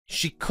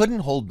She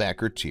couldn't hold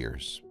back her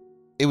tears.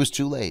 It was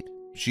too late.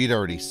 She had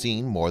already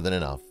seen more than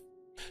enough.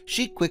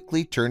 She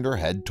quickly turned her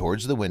head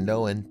towards the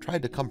window and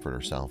tried to comfort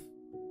herself.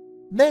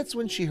 That's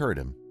when she heard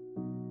him.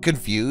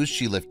 Confused,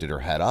 she lifted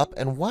her head up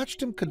and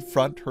watched him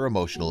confront her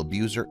emotional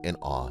abuser in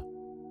awe.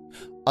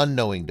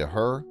 Unknowing to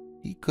her,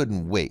 he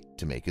couldn't wait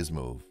to make his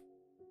move.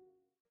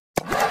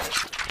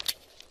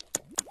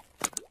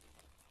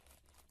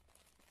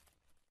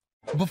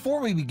 Before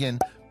we begin,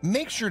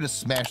 make sure to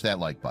smash that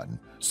like button,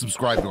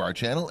 subscribe to our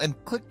channel,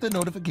 and click the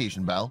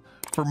notification bell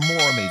for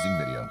more amazing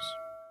videos.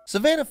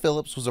 Savannah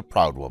Phillips was a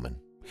proud woman.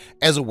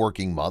 As a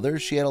working mother,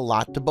 she had a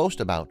lot to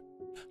boast about.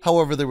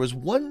 However, there was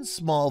one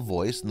small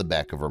voice in the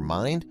back of her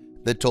mind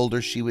that told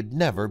her she would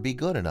never be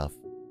good enough.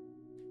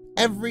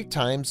 Every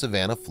time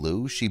Savannah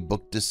flew, she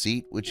booked a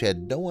seat which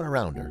had no one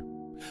around her.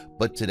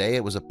 But today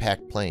it was a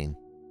packed plane.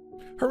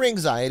 Her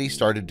anxiety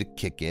started to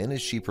kick in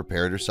as she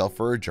prepared herself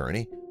for her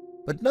journey,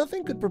 but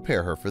nothing could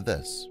prepare her for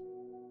this.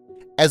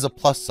 As a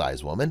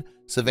plus-size woman,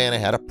 Savannah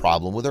had a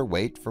problem with her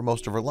weight for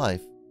most of her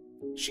life.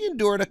 She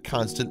endured a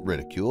constant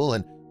ridicule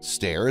and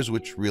stares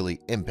which really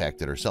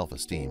impacted her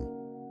self-esteem.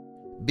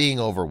 Being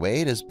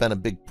overweight has been a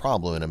big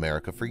problem in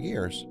America for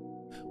years.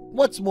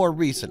 What's more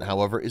recent,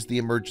 however, is the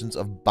emergence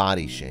of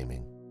body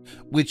shaming,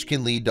 which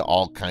can lead to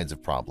all kinds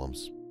of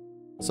problems,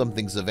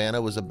 something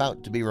Savannah was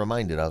about to be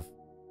reminded of.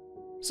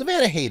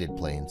 Savannah hated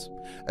planes,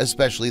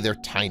 especially their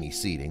tiny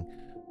seating,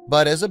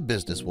 but as a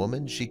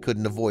businesswoman, she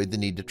couldn't avoid the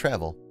need to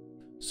travel,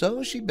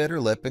 so she bit her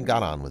lip and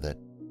got on with it.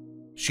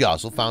 She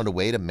also found a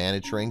way to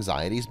manage her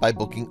anxieties by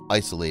booking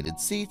isolated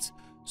seats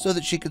so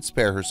that she could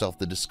spare herself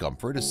the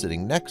discomfort of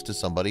sitting next to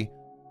somebody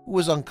who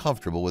was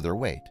uncomfortable with her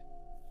weight.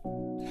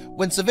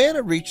 When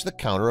Savannah reached the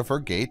counter of her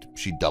gate,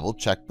 she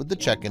double-checked with the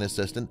check-in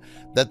assistant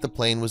that the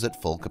plane was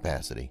at full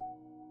capacity.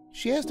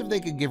 She asked if they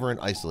could give her an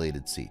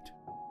isolated seat.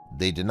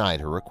 They denied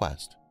her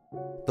request.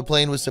 The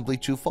plane was simply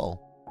too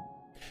full.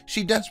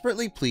 She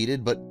desperately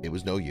pleaded, but it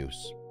was no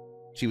use.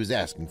 She was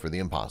asking for the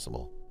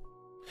impossible.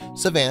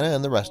 Savannah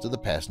and the rest of the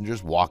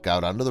passengers walk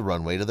out onto the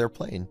runway to their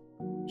plane.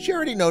 She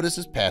already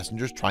notices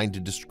passengers trying to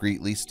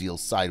discreetly steal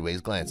sideways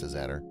glances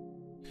at her.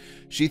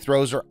 She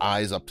throws her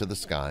eyes up to the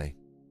sky.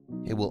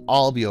 It will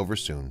all be over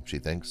soon, she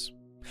thinks.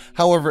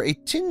 However, a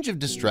tinge of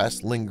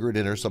distress lingered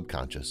in her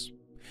subconscious.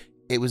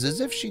 It was as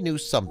if she knew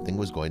something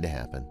was going to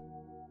happen.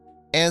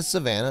 As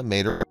Savannah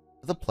made her way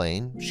to the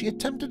plane, she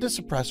attempted to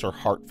suppress her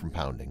heart from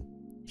pounding.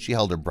 She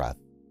held her breath,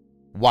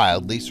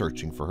 wildly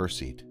searching for her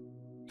seat.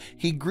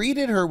 He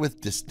greeted her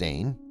with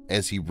disdain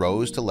as he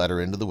rose to let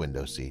her into the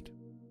window seat.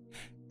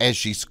 As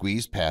she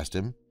squeezed past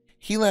him,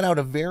 he let out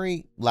a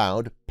very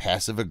loud,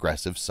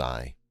 passive-aggressive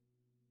sigh.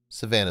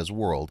 Savannah's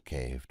world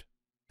caved.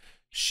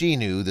 She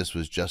knew this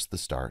was just the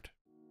start.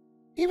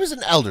 He was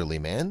an elderly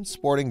man,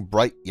 sporting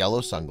bright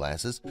yellow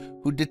sunglasses,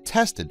 who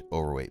detested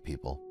overweight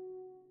people.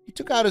 He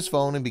took out his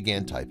phone and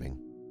began typing.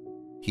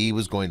 He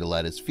was going to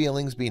let his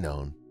feelings be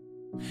known.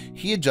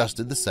 He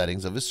adjusted the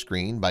settings of his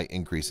screen by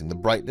increasing the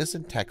brightness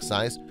and text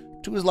size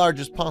to as large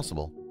as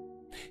possible.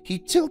 He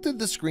tilted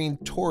the screen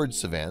towards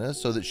Savannah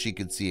so that she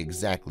could see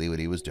exactly what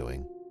he was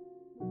doing.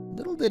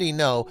 Little did he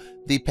know,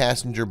 the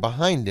passenger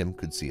behind him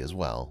could see as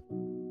well.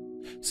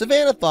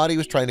 Savannah thought he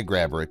was trying to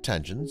grab her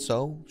attention,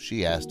 so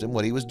she asked him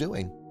what he was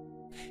doing.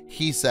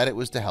 He said it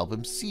was to help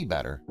him see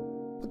better,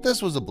 but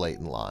this was a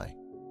blatant lie.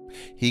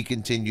 He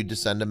continued to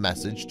send a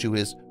message to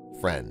his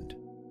friend.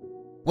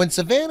 When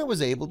Savannah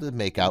was able to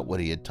make out what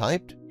he had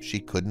typed, she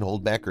couldn't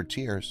hold back her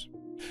tears.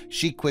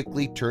 She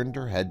quickly turned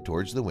her head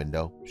towards the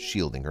window,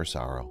 shielding her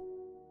sorrow.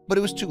 But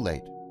it was too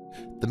late.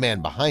 The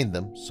man behind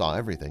them saw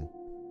everything.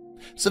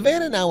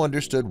 Savannah now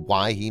understood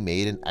why he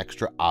made an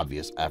extra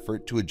obvious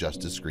effort to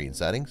adjust his screen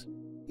settings.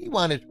 He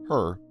wanted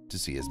her to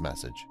see his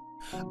message,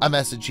 a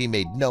message he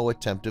made no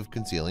attempt of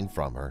concealing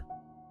from her.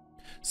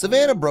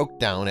 Savannah broke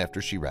down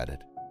after she read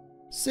it.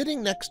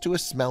 Sitting next to a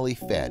smelly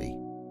fatty.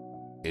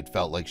 It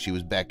felt like she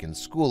was back in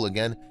school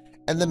again,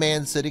 and the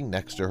man sitting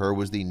next to her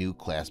was the new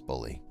class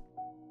bully.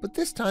 But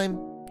this time,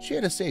 she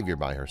had a savior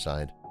by her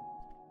side.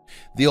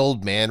 The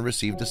old man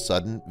received a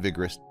sudden,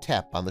 vigorous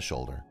tap on the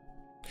shoulder.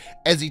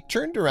 As he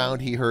turned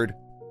around, he heard,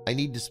 "I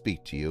need to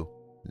speak to you,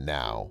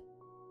 now."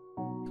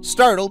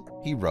 Startled,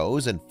 he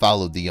rose and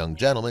followed the young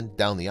gentleman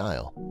down the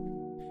aisle.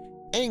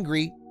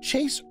 Angry,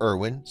 Chase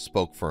Irwin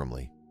spoke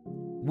firmly.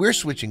 "We're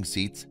switching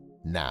seats,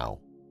 now,"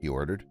 he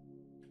ordered.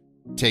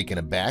 Taken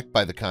aback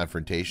by the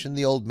confrontation,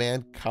 the old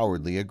man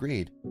cowardly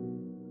agreed.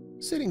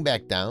 Sitting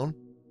back down,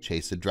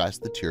 Chase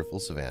addressed the tearful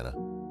Savannah.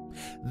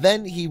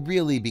 Then he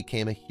really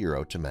became a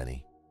hero to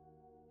many.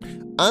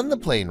 On the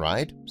plane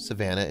ride,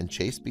 Savannah and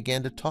Chase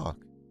began to talk.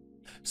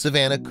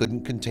 Savannah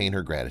couldn't contain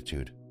her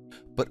gratitude,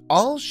 but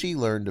all she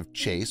learned of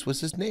Chase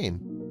was his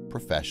name,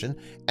 profession,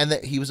 and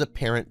that he was a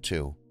parent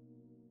too.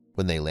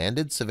 When they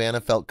landed,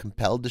 Savannah felt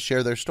compelled to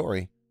share their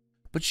story,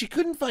 but she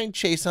couldn't find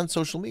Chase on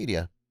social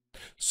media.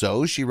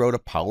 So she wrote a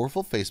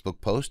powerful Facebook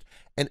post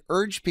and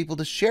urged people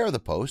to share the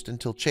post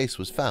until Chase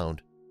was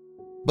found.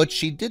 But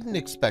she didn't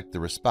expect the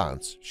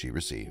response she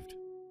received.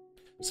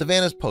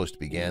 Savannah's post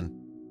began,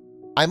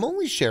 "I'm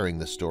only sharing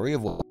the story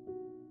of what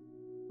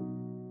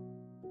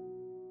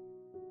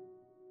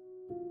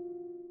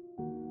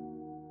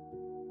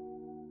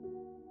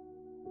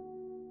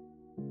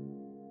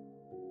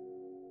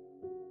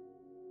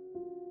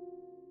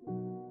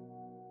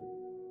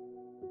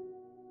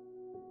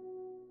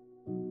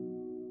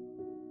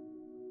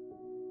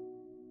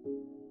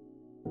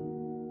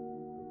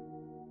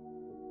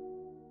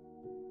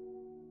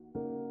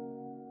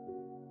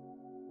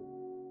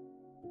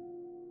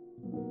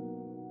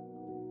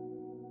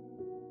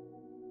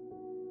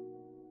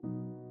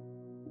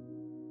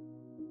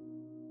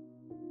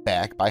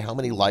back by how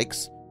many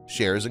likes,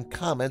 shares, and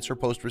comments her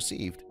post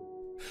received.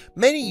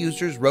 Many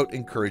users wrote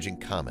encouraging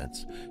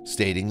comments,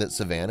 stating that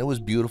Savannah was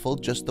beautiful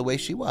just the way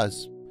she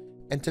was,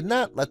 and to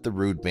not let the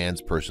rude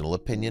man's personal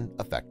opinion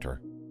affect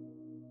her.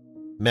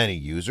 Many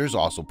users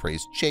also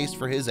praised Chase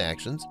for his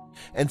actions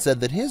and said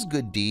that his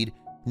good deed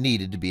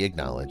needed to be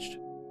acknowledged,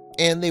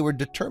 and they were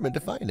determined to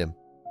find him.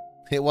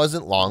 It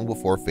wasn't long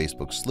before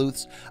Facebook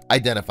sleuths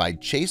identified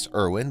Chase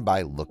Irwin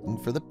by looking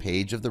for the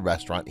page of the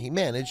restaurant he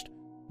managed,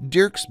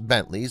 Dierks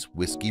Bentley's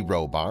Whiskey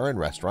Row Bar and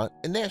Restaurant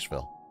in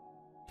Nashville.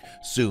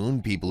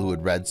 Soon, people who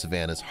had read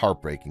Savannah's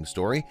heartbreaking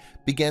story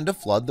began to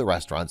flood the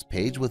restaurant's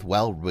page with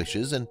well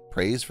wishes and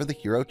praise for the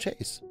hero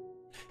Chase.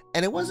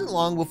 And it wasn't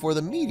long before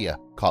the media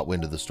caught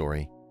wind of the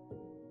story.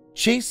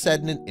 Chase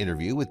said in an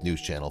interview with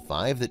News Channel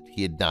 5 that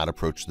he had not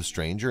approached the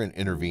stranger and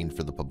intervened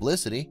for the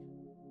publicity.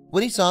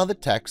 When he saw the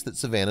text that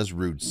Savannah's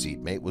rude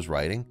seatmate was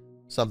writing,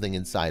 something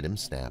inside him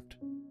snapped.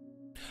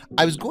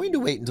 "I was going to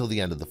wait until the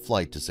end of the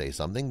flight to say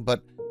something,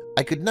 but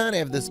I could not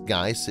have this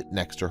guy sit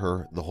next to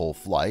her the whole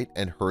flight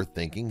and her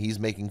thinking he's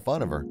making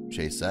fun of her,"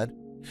 Chase said.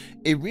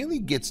 "It really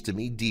gets to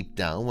me deep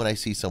down when I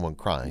see someone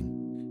crying.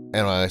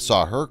 And when I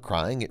saw her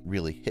crying, it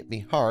really hit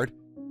me hard,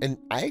 and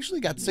I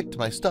actually got sick to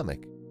my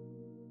stomach."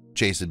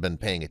 Chase had been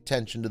paying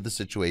attention to the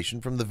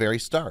situation from the very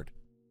start.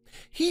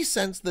 He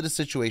sensed that a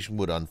situation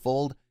would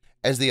unfold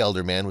as the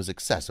elder man was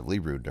excessively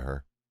rude to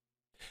her.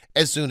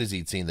 As soon as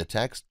he'd seen the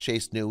text,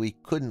 Chase knew he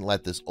couldn't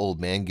let this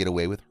old man get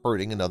away with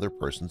hurting another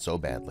person so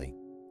badly.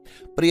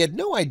 But he had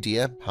no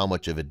idea how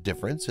much of a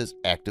difference his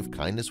act of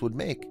kindness would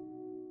make.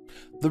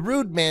 The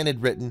rude man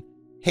had written,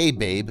 "Hey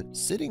babe,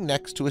 sitting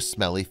next to a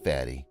smelly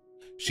fatty.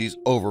 She's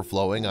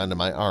overflowing onto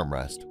my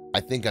armrest. I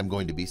think I'm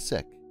going to be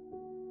sick."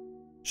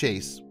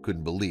 Chase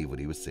couldn't believe what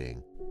he was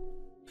seeing.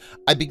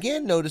 "I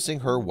began noticing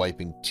her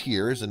wiping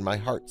tears and my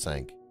heart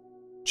sank,"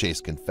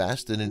 Chase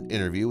confessed in an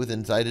interview with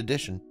Inside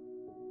Edition.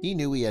 He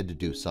knew he had to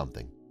do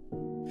something.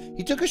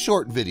 He took a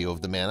short video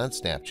of the man on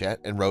Snapchat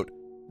and wrote,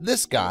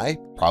 "This guy,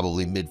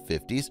 probably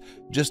mid-50s,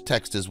 just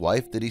texted his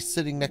wife that he's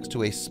sitting next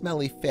to a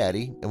smelly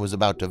fatty and was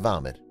about to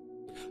vomit.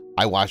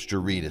 I watched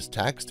her read his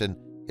text and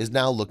is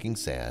now looking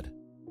sad."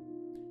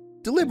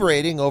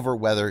 Deliberating over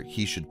whether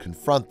he should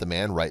confront the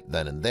man right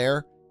then and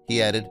there,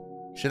 he added,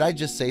 "Should I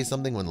just say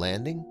something when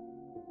landing?"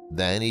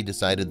 Then he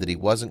decided that he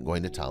wasn't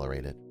going to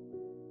tolerate it.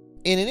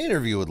 In an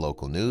interview with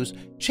local news,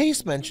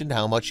 Chase mentioned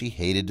how much he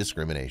hated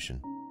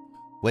discrimination.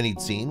 When he'd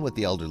seen what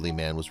the elderly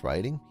man was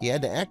writing, he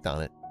had to act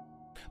on it.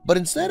 But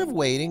instead of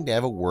waiting to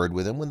have a word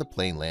with him when the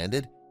plane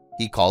landed,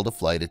 he called a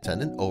flight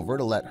attendant over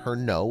to let her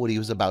know what he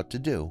was about to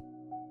do.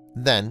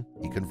 Then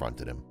he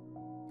confronted him.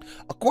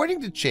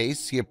 According to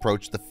Chase, he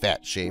approached the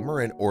fat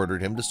shamer and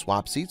ordered him to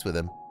swap seats with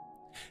him.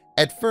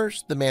 At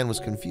first, the man was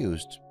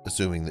confused.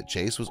 Assuming that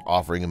Chase was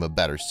offering him a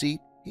better seat,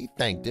 he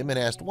thanked him and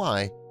asked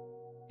why.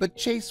 But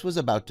Chase was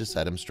about to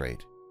set him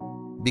straight.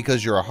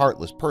 "Because you're a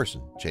heartless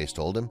person," Chase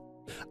told him.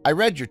 "I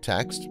read your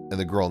text, and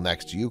the girl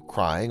next to you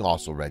crying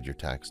also read your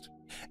text.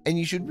 And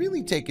you should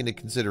really take into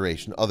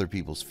consideration other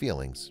people's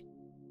feelings."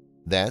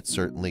 That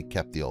certainly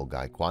kept the old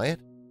guy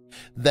quiet.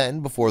 Then,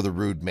 before the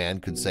rude man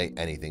could say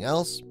anything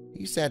else,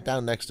 he sat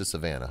down next to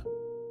Savannah.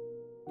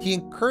 "He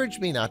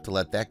encouraged me not to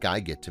let that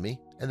guy get to me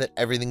and that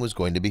everything was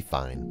going to be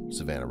fine,"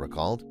 Savannah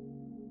recalled.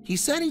 "He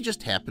said he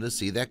just happened to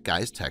see that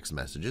guy's text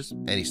messages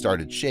and he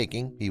started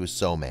shaking. He was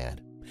so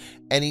mad.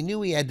 And he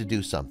knew he had to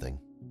do something.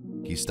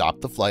 He stopped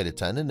the flight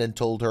attendant and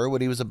told her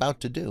what he was about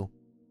to do."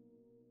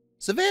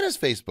 Savannah's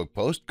Facebook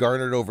post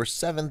garnered over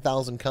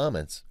 7,000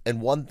 comments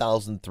and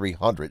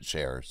 1,300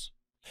 shares.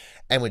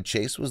 And when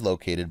Chase was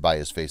located by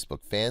his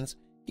Facebook fans,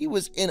 he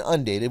was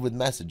inundated with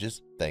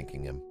messages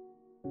thanking him.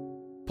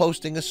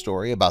 Posting a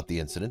story about the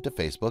incident to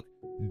Facebook,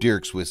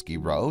 Dierks Whiskey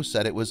Row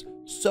said it was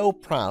so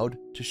proud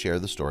to share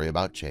the story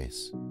about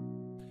Chase.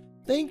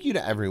 "Thank you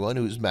to everyone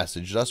who's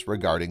messaged us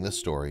regarding this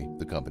story,"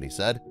 the company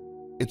said.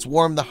 "It's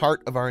warmed the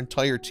heart of our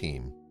entire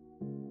team."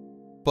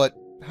 But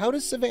how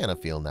does Savannah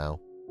feel now?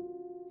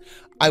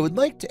 "I would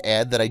like to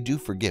add that I do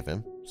forgive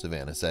him,"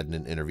 Savannah said in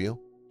an interview.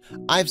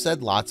 "I've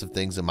said lots of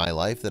things in my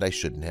life that I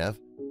shouldn't have,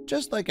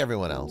 just like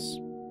everyone else.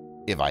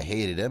 If I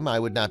hated him, I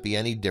would not be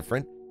any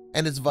different,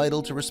 and it's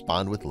vital to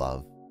respond with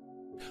love.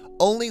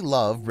 Only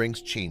love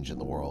brings change in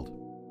the world."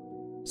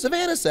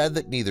 Savannah said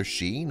that neither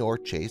she nor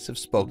Chase have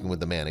spoken with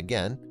the man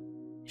again.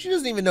 She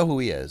doesn't even know who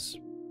he is,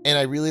 and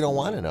I really don't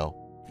want to know.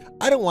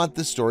 I don't want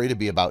this story to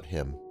be about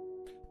him.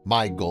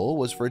 My goal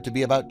was for it to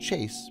be about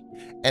Chase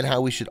and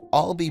how we should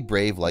all be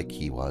brave like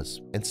he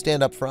was and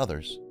stand up for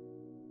others.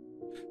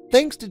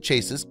 Thanks to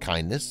Chase's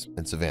kindness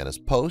and Savannah's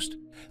post,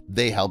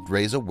 they helped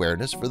raise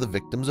awareness for the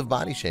victims of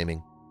body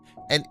shaming,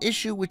 an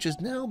issue which has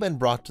now been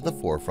brought to the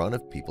forefront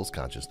of people's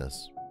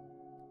consciousness.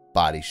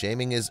 Body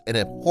shaming is an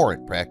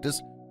abhorrent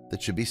practice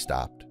that should be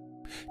stopped.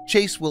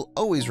 Chase will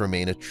always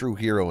remain a true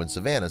hero in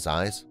Savannah's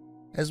eyes,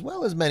 as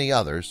well as many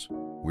others,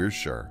 we're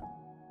sure.